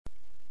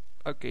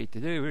Okay,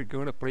 today we're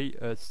gonna play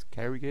a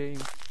scary game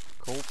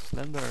called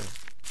Slender.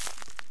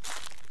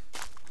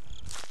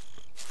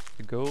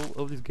 The goal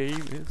of this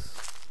game is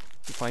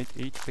to find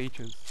 8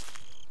 pages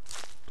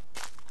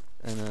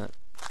and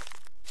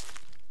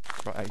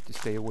try to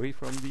stay away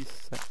from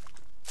these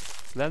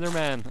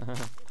Slenderman.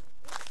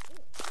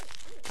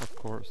 Of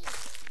course.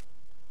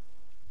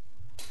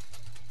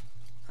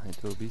 It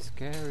will be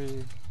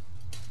scary.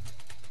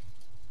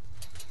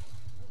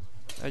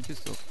 I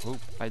just hope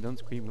I don't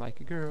scream like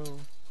a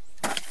girl,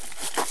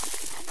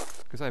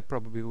 because I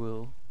probably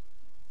will,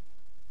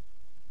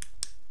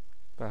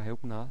 but I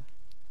hope not.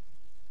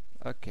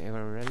 Okay,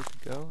 we're ready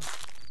to go.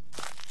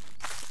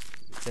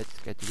 Let's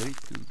get ready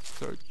to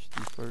search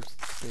the first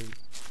page.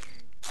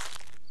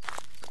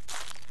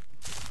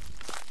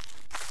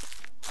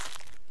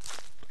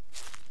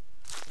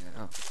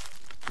 Yeah,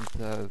 it's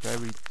a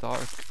very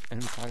dark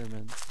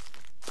environment.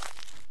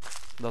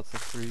 Lots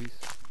of trees.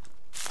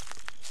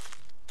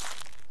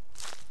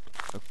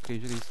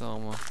 Occasionally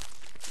some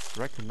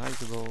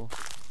recognizable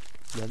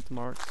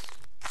landmarks,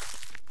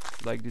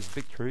 like this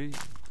big tree.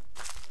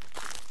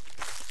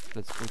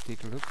 Let's go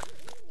take a look.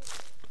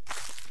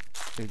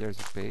 If there's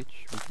a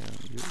page we can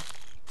use.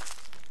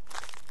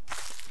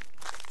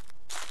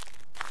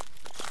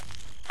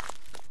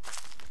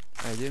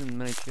 I didn't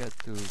manage yet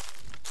to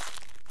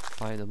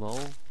find them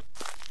all.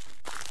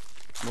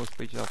 Most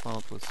pages I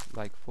found was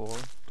like 4. Okay,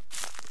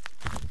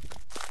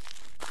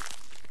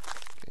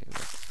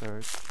 let's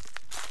search.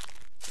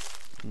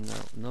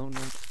 No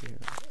notes here.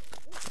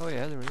 Oh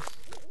yeah, there is.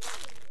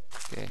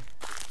 Okay.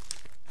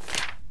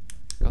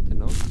 Got the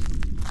notes.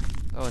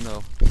 Oh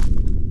no.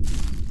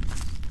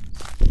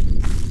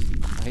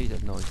 I hate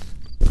that noise.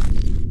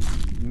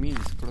 The meat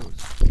is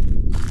close.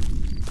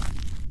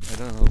 I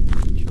don't know,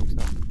 it chokes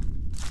up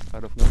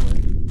out of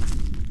nowhere.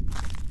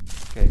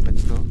 Okay,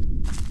 let's go.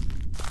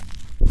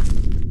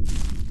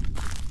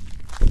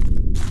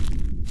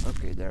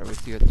 Okay, there we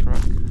see a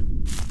truck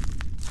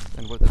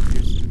and what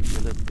appears to be a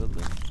little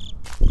building.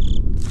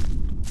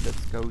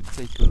 Let's go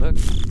take a look.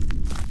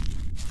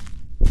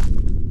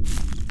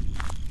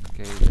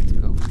 Okay, let's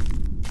go.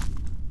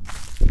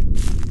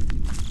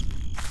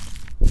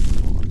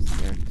 Oh, I'm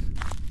scared.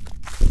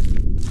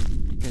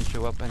 You can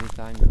show up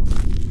anytime now.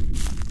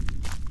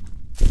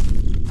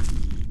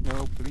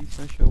 No, please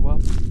don't show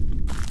up.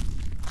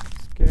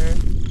 Scared.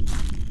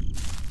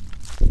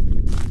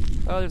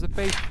 Oh, there's a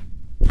page.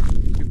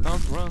 You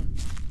can't run.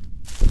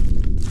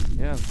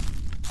 Yeah.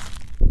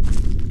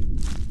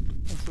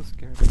 I'm so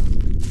scared.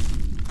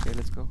 Okay,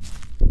 let's go.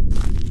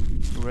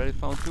 We already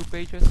found 2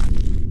 pages.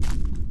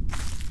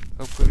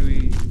 Hopefully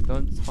we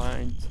don't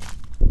find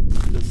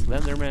the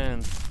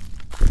Slenderman,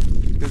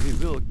 because he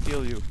will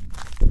kill you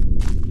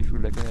if you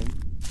look at him.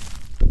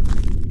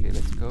 Okay,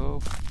 let's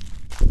go.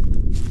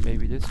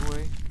 Maybe this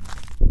way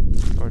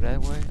or that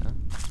way.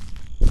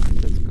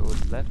 Let's go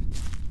left.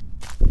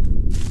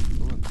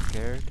 Oh, I'm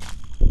scared.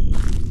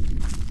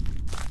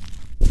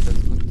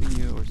 Let's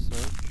continue our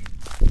search.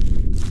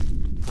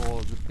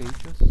 Follow the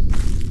pages.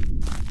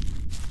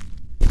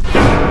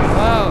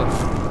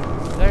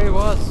 Wow! There he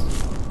was!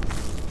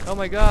 Oh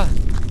my god!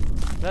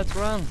 Let's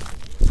run!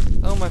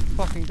 Oh my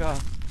fucking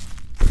god!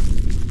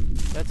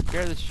 That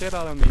scared the shit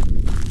out of me.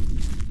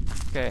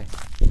 Okay.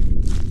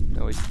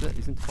 No, he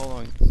isn't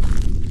following us.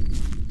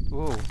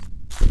 Whoa.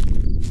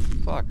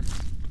 Fuck.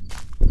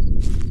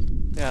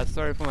 Yeah,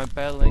 sorry for my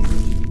bad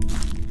language.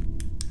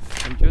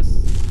 I'm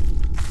just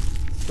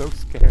so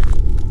scared.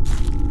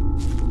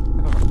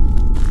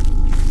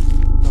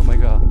 Oh my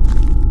god.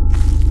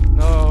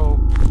 No!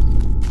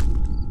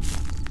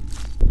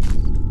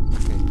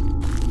 Okay.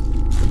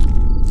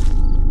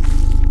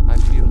 I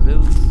feel a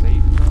little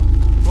safe now.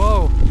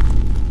 Whoa!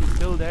 He's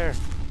still there.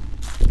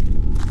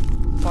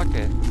 Fuck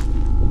it.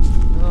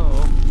 No.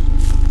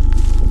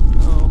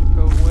 No,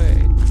 go away.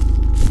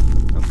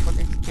 I'm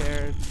fucking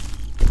scared.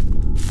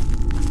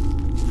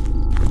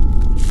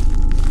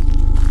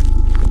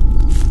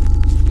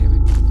 Okay, we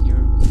can hear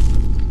him.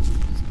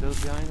 He's still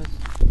behind us.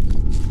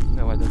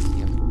 No, I don't see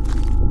him.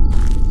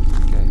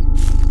 Okay.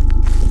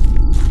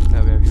 Now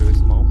we have here a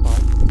small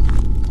pipe.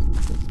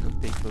 Let's go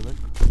take a look.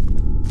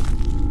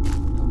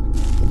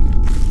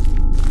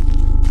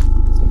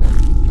 Oh my god, it's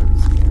very, very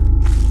scary.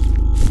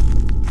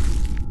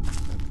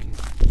 Okay.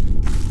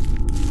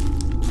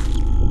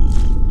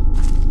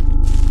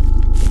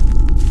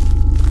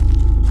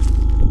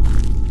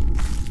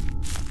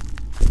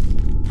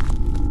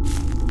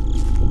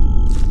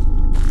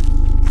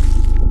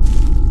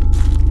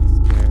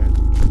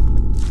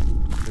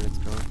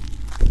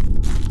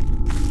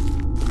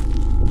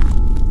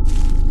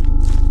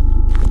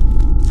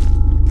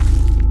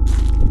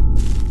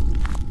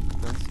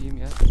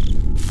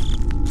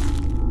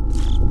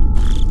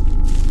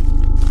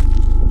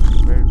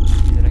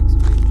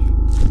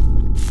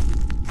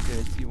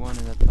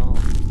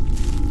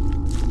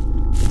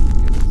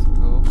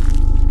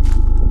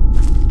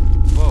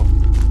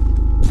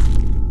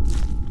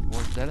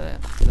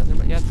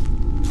 Yes,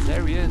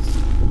 there he is.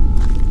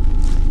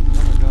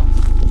 Oh my god.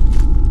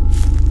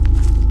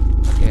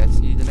 Okay, I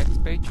see the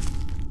next page.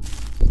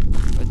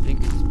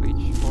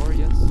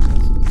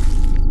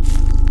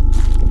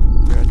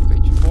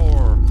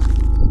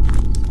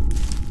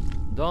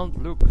 Don't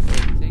look where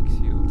it takes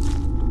you.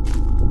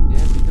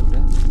 Yeah, we know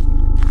that.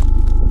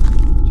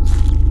 Just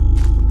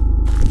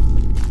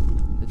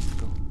let's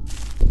go.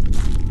 Okay.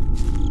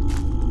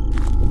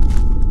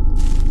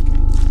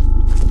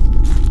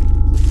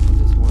 Let's do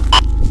this one.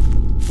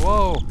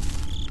 Whoa!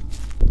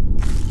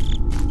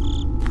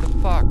 What the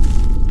fuck?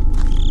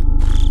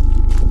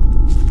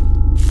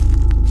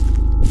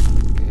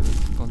 Okay,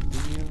 let's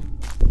continue.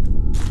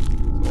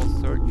 So I'll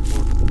search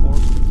for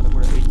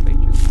the 8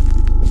 pages.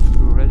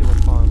 We already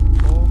were found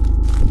 4.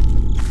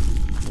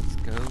 Let's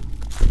go.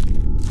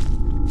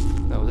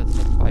 No, that's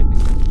not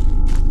piping.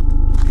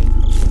 That came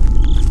from there.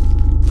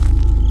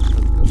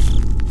 Let's go.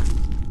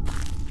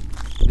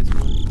 This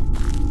way.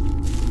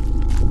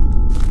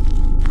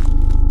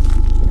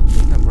 I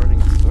think I'm running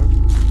in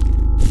circles.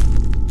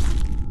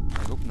 I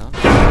hope not.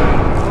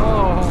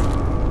 Oh!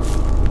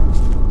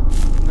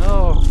 No!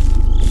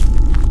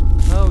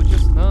 No,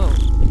 just no.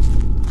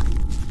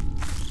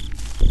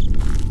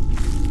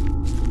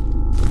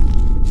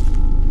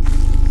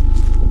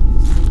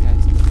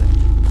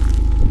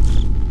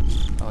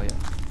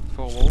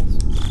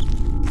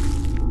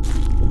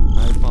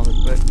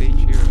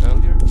 Page here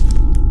earlier.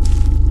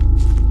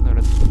 No,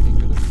 that's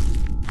ridiculous.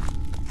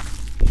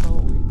 Shall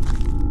we?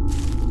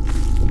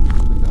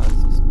 Oh my god, I'm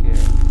so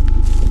scared.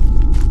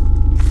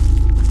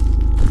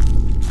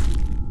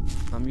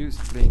 I'm used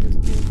to playing this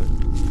game, but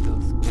it still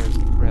scares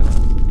the crap out of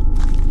me.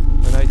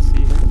 When I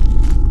see him.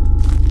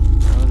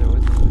 Oh, there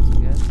was one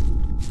again.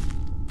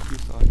 You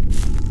saw it.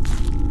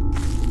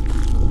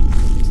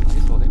 I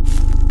saw him.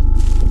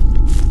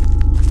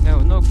 No,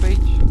 no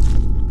page.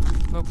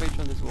 No page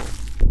on this wall.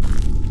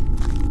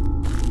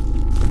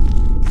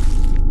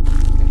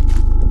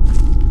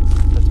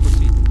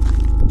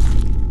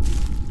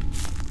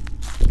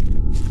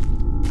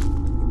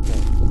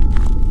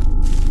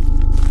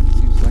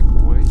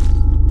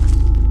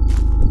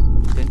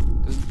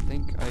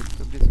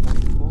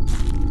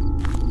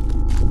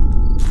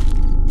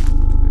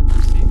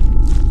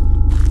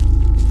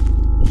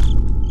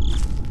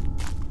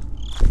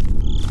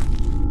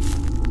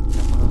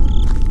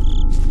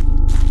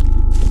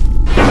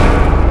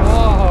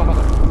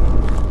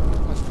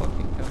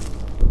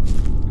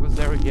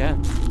 Again.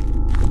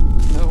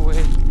 No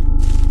way.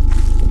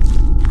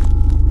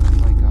 Oh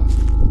my god.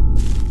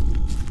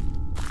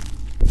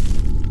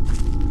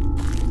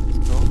 Let's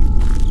go.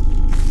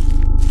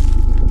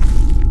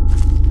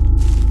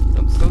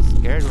 I'm so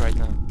scared right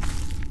now.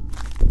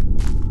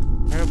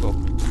 Terrible.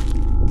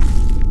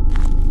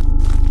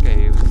 Okay,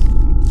 let's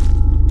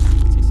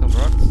see some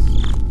rocks.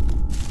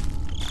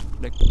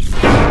 Like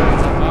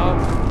somehow.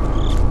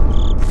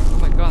 Oh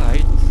my god, I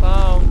hate the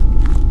sound.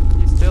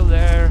 He's still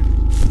there.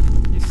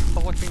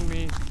 Stalking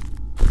me.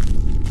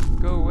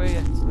 Go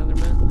away, Slender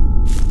man.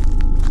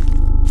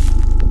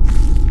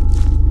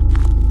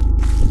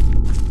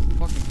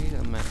 Fucking hate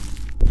that man.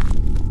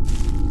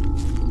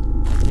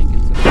 I think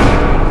it's a...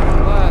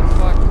 What?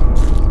 Fuck.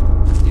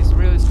 He's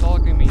really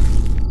stalking me.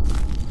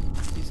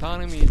 He's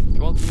haunting me. He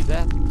wants me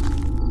dead.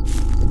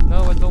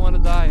 No, I don't want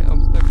to die.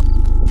 I'm stuck.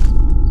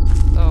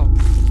 Oh.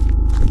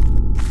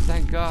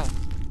 Thank God.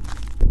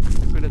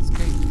 I could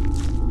escape.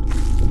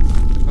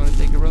 I'm gonna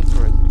take a run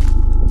for it.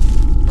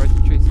 Try to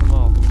chase them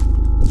off.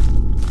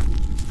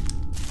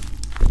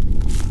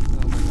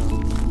 Oh my god.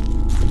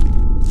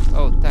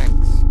 Oh,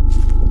 thanks.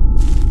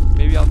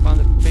 Maybe I'll find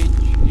a page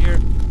here.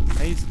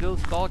 And he's still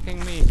stalking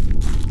me.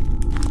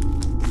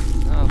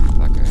 Oh,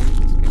 fuck, I hate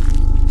this game.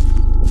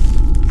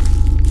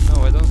 No,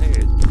 I don't hate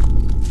it.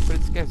 But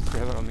it scares the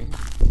crap out of me.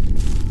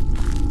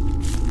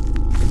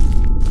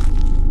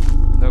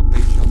 No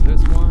page on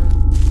this one.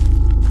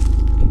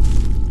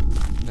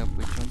 No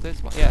page on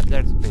this one. Yeah,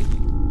 there's a page.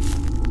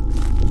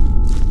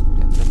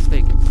 Let's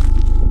take it.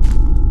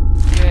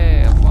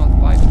 Yeah, I found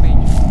 5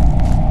 pages.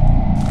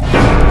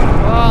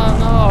 Oh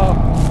no!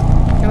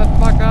 Get the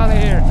fuck out of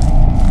here!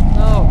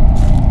 No!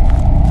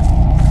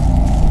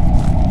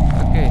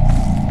 Okay.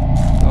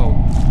 So,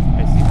 I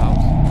see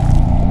house.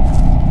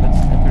 Let's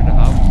enter the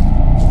house.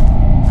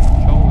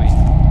 Shall we?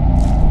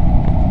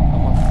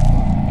 Come on.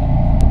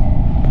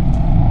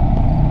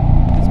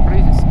 This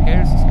place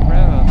scares us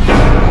forever.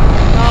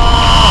 No!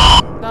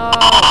 No!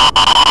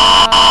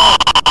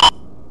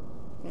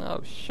 Oh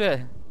shit.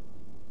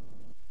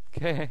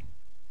 Okay.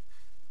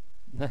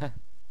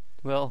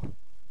 Well,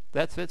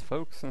 that's it,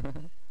 folks.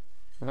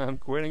 I'm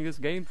quitting this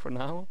game for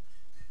now.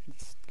 It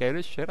scared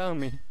the shit out of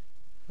me.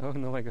 Oh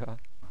no, my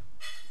god.